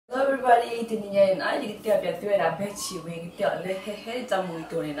bari tininya na kita biasa ada beci we kita le he jamu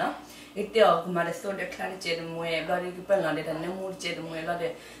itu ni na kita kemarin sudah kelar jadi mue bari kita nggak ada nemu jadi mue lah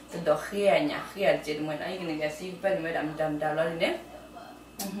deh sudah khianya jadi mue na ini kasi kita mue dam lah ni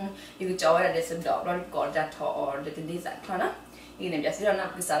itu jauh ada sudah bari kerja thor ada di sana ini biasa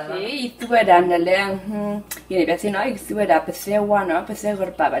nak kesana itu ada nelayan ini biasa nak itu ada pesewa na pesewa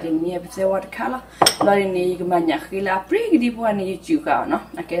berapa ini pesewa kala lalu ini kebanyak kila pergi di buan ini juga no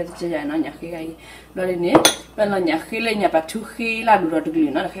akhirnya saja no nyakira lalu ini kalau nyakira nyapa tuhi lalu dulu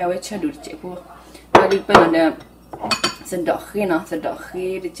no kaya wecah dulu cepu lalu kalau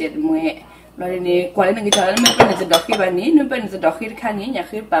sedokhi dicet mue lalu ini kuali nanti jalan memang sedokhi bani memang sedokhi kan ini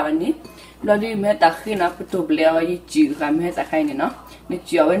nyakira bani lalu ini takhi nak betul beliau ini juga memang takhi ini no ini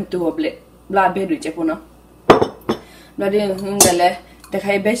jauhin tu beli belajar dulu cepu no lalu ini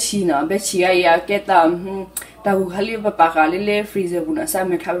takhi beci no beci ya kita tahu kali apa kali le freezer pun asal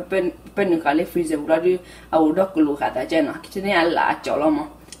mereka pen kali freezer lalu awak keluar kata je no kita ni Allah colom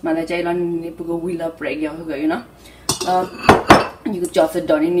mana jalan ni pergi wheel break ya you know juga jauh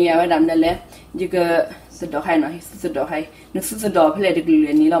sedon ini ya dalam le juga sedok hai no sedok hai nusu sedok pula di gulu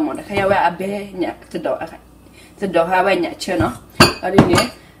ni lah mana kaya wa abe nyak sedok hai wa nyak chen no lalu ni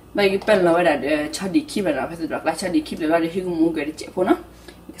bagi pen lah ada cadi kip lah sedok lah cadi kip lah ada hitung muka di cek pun no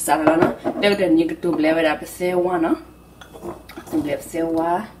salah no dia ada ni ketu bela ada pesewa no bela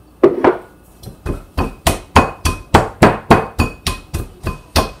pesewa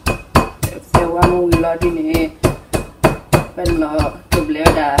mula di ni perlu tu bela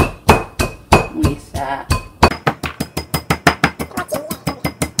ada bisa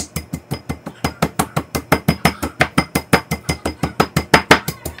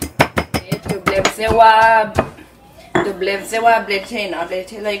tu bela pesewa tu bela sewa bela chain no bela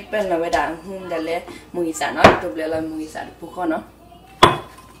chain like pen la weda dale muisa no tu bela la muisa di pukon no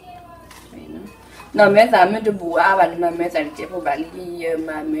no meta me tu bua ba ma meta di cepo bali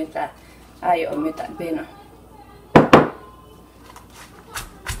ma meta ayo meta be no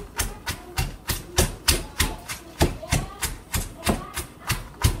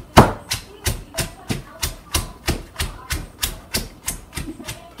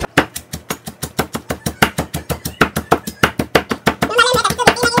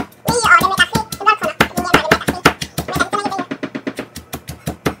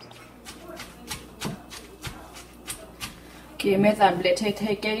Okay, meta bela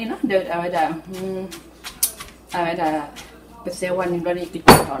tay kali na, dah ada pesewa ni beri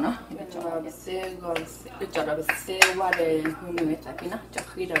kita tahu na. Cara pesewa deh, meta kina,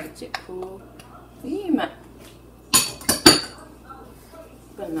 cakri dah cepu. Ini mak,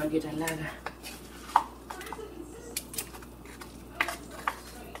 pernah kita laga.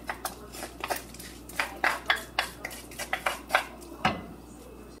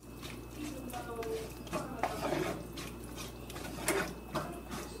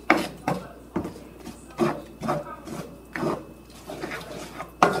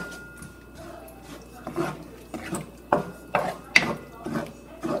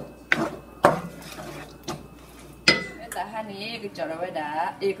 Ni kecara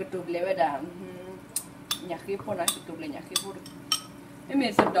weda, ketub le weda, nyaki pun nak ketub le nyaki pun.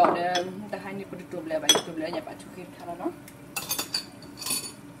 Ini sedap deh, dah ni ketub le, bagi ketub le nyapa cukup kalau no.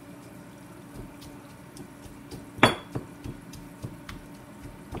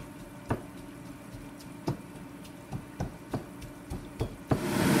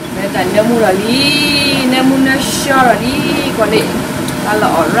 Mereka nemu lagi, nemu nasi lagi, kau ni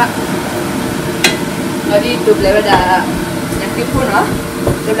kalau orang. Jadi tu bela dah nyaki pun ah,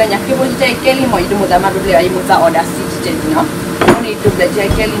 tu bela nyaki pun jadi keli mau itu muda malu bela ayu muda order si jadi no, ni tu bela jadi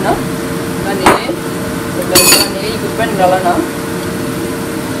keli no, tu bela ni ikut pen kalau no,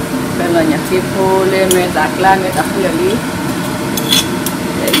 bela nyaki pun le metaklah lagi,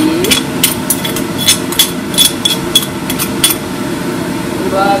 jadi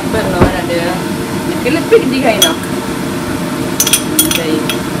buat pen no ada, nyaki lebih di kain no, jadi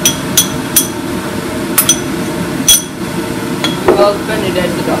open ni dah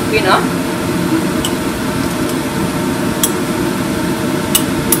sudah okey no.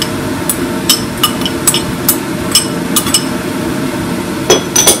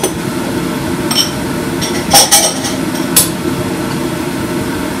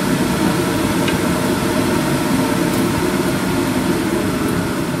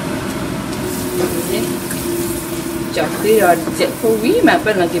 Cakri dah cepu wi,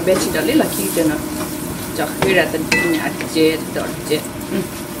 macam lagi beci dah lelaki je no. Cakri dah tentunya jet dorjet,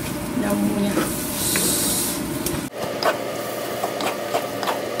 namanya.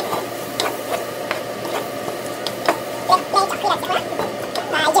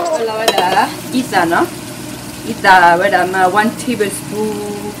 Kalau ada isa no, kita ada 1 tablespoon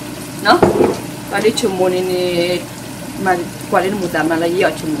no. Kalau cuma ini kalau ini muda malah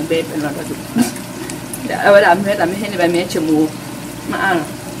iya cuma bebe no tu. Ada ambil tapi ini bami cuma mana.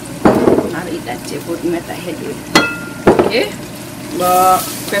 Ada ita ceput meta hedi. Okay, kuah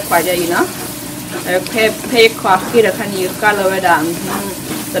aja ini no. Kuah kira kan you kalau ada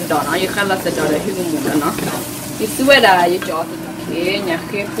sedar no, you kalau sedar hidup muda no. Isu ada you jauh. Okay,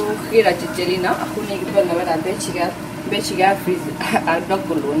 nyakhe pun kira jadi na. Aku ni kita nak ada beci ga freeze ada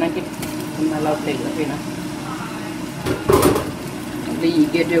kulu na kita malah play lagi na. Beli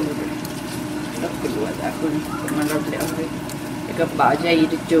gede bukan. Ada kulu ada aku malah play lagi. Jika baca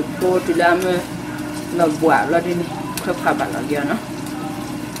itu cukup tu lama nak buat lah ni. Kau lagi na.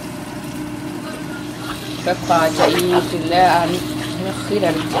 Jika baca itu lah ni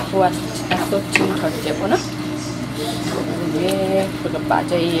kira cukup aku cuma cukup na. Ini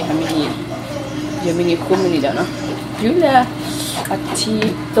baca ini kum ini dah, no. Juga aci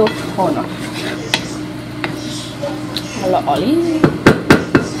tu hono. Kalau oli,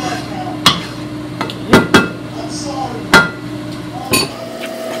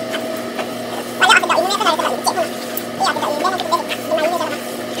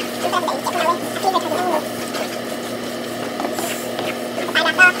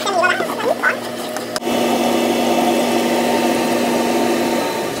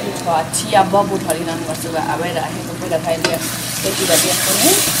 cia babu thari nan masuk ke awal dah, itu pada thai dia, jadi dia pun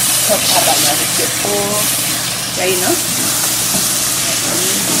ni, cepat banyak cepat, jadi no.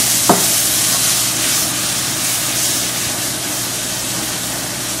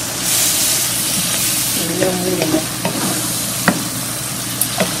 Ini yang mula ni,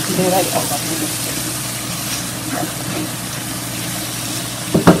 dia lagi apa ni?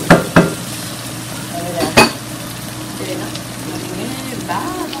 Awal dah, jadi no, ini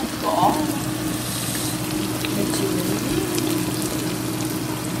bah.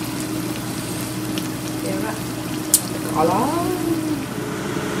 Kalau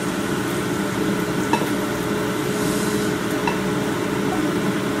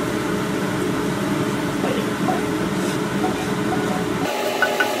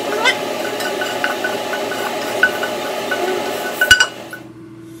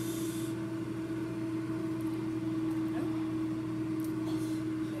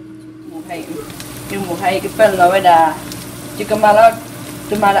hay cái phần là bây giờ chỉ cần mà nó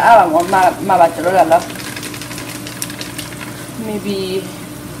từ mà đã làm mà bà cho nó là maybe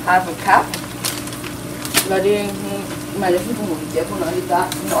half a cup là đi mà để không một cái của nó đi ta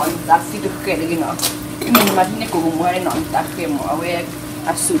nó xí được cái gì nó mình mà thì cũng mua nó ta cái mà về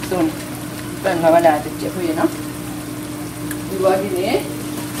áp suất tuần phần là bây giờ thì chế nó rồi đi nè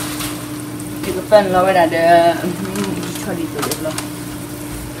cái phần là bây giờ để cho đi được rồi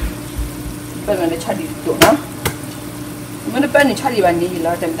phần là để cho đi được nó mình phần này cho đi vào như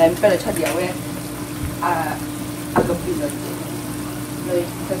là tầm phần là cho đi vào cái pin rồi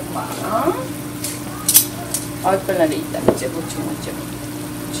cái quả nó ở phần là để chế bộ chung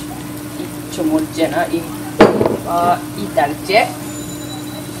một chế nó ít đặt chế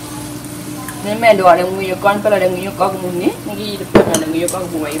nên mẹ đồ là người con phần là người con của mình nhé cái phần là người con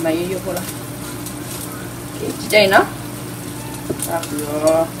của mình mà yêu cô là cái chế nó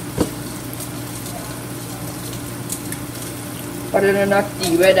rồi padahal nak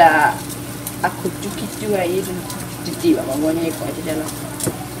tiba dah aku cuci air dan tiba bangunnya kau aja jalan.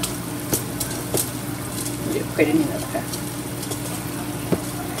 Dia kena ni nak kan.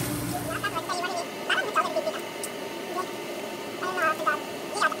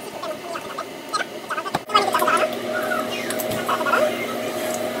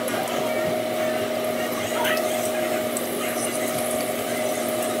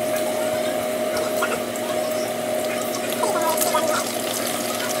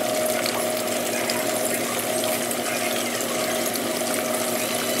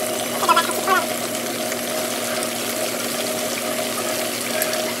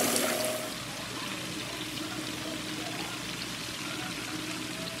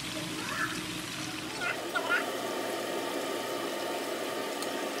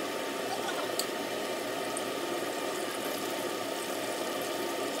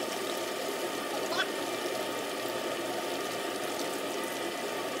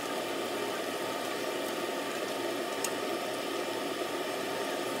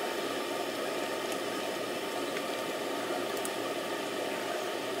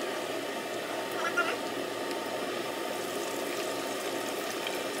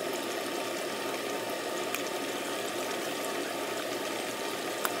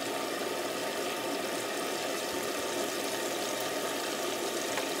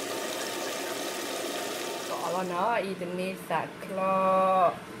 Kalau nó ini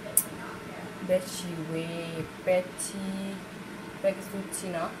saklo Beh Chi Daw Wai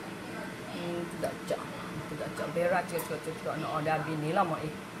nó tidak cak berat juga no ada bini lah mai.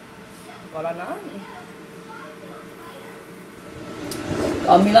 Kalau nó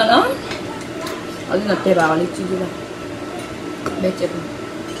Mila nó Ali na teba ali chiji la Beche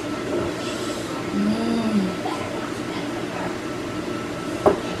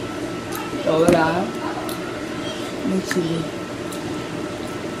rồi đó Beh Chi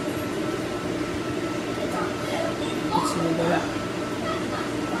đó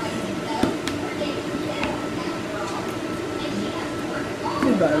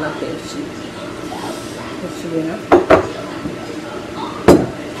ini baru lah Beh Chi nó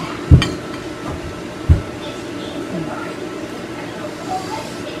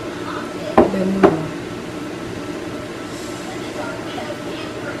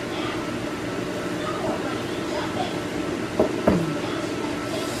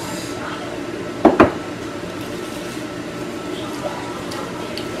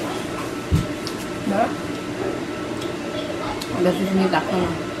đó ada sini tak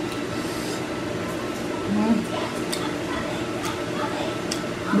kan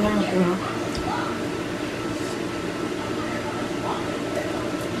banyak ya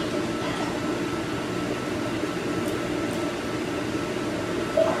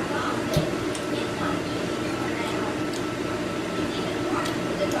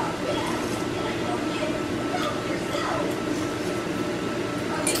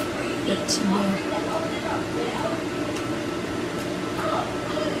kecil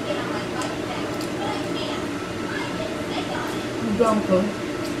blanco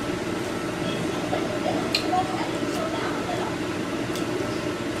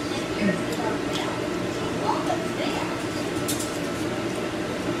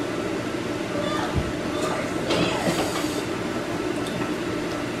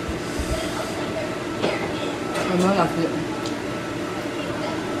Emang lagi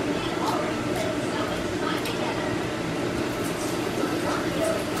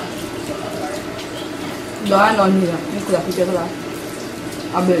đó non gì à cái cửa phía trước là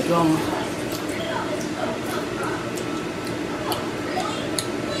bể tròn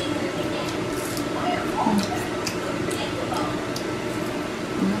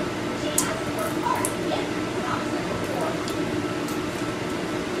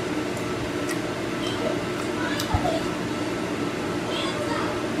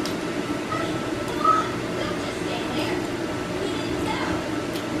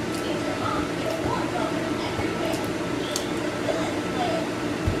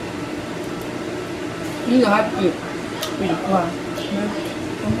ini là hai bị quả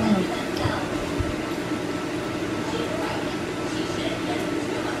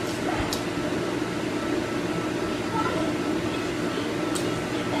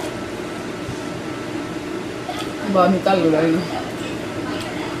bò thì taอยู่đây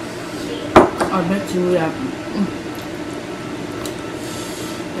Beh Chi ya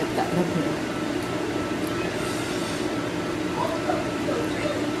tak dapat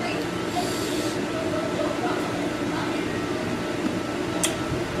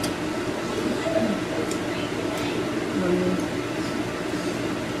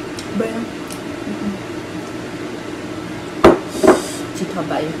bên chỉ thở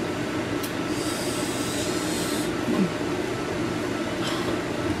bậy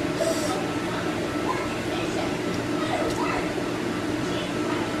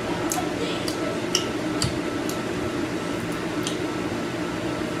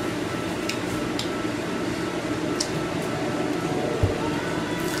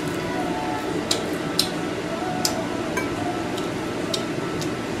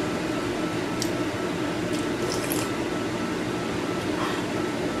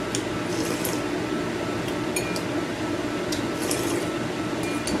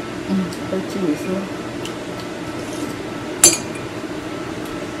Beh Chi xuống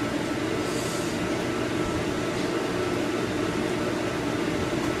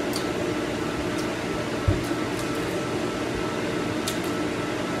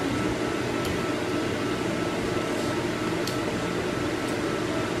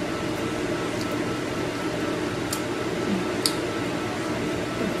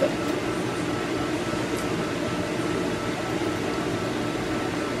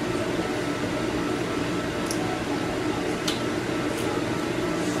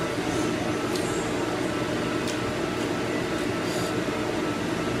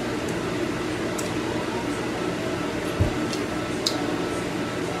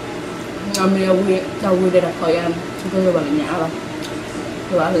ngambil daw wai dari koyan itu juga banyak lah,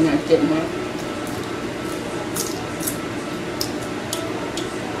 keluar dengan ceknya.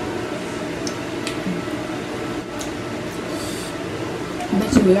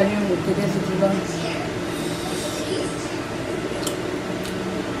 집에 가면 그래서 지금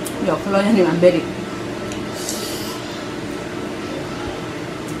역할로는 안 베리.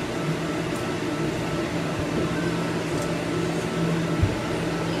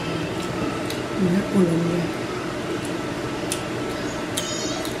 보는데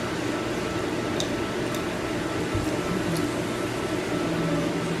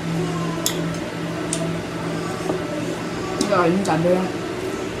이거 얼마도 안 돼요.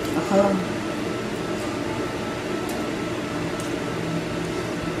 약간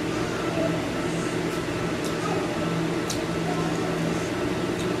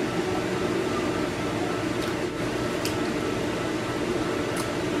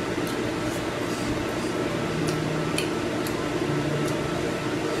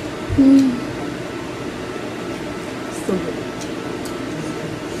so good.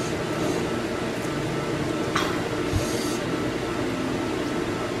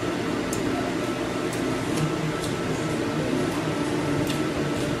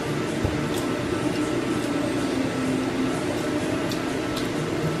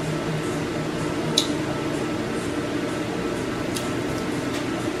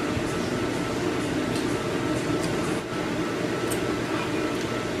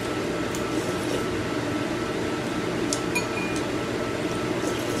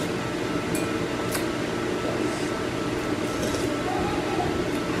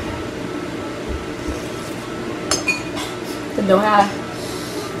 Então é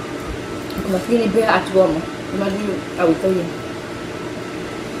como assim ele vê a tua mão, mas eu ao então ele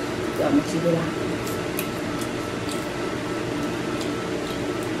já me tive lá.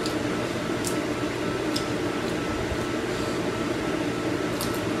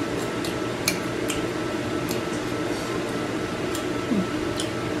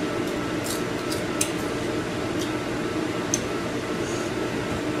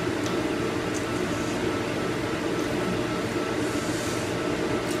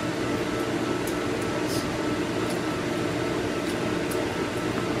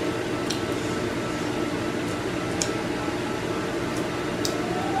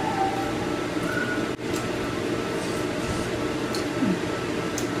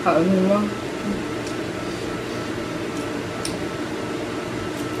 Ở luôn không?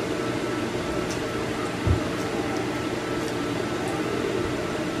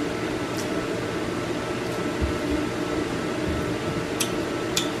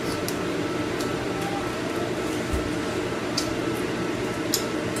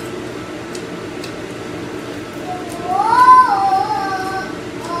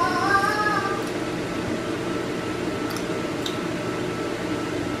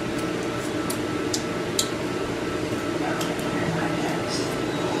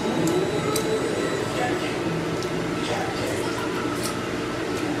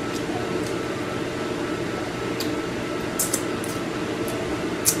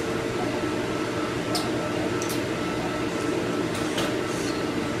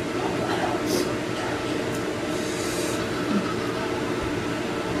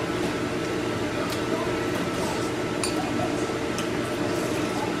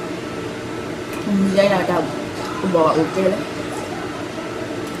 Đây là đầu bò ok đấy.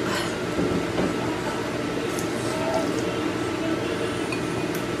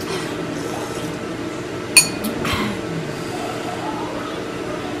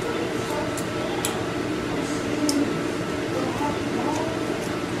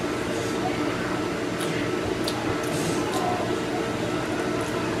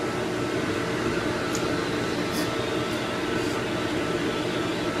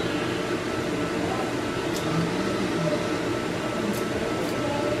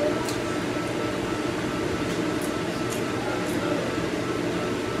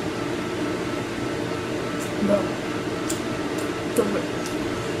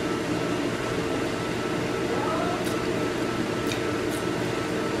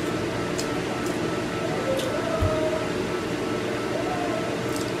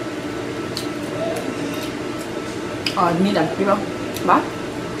 Ini dah, đi không? Bác.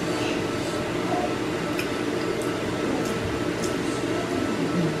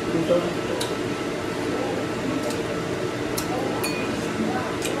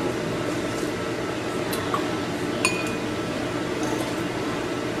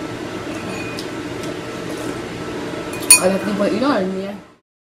 Ada tiba ini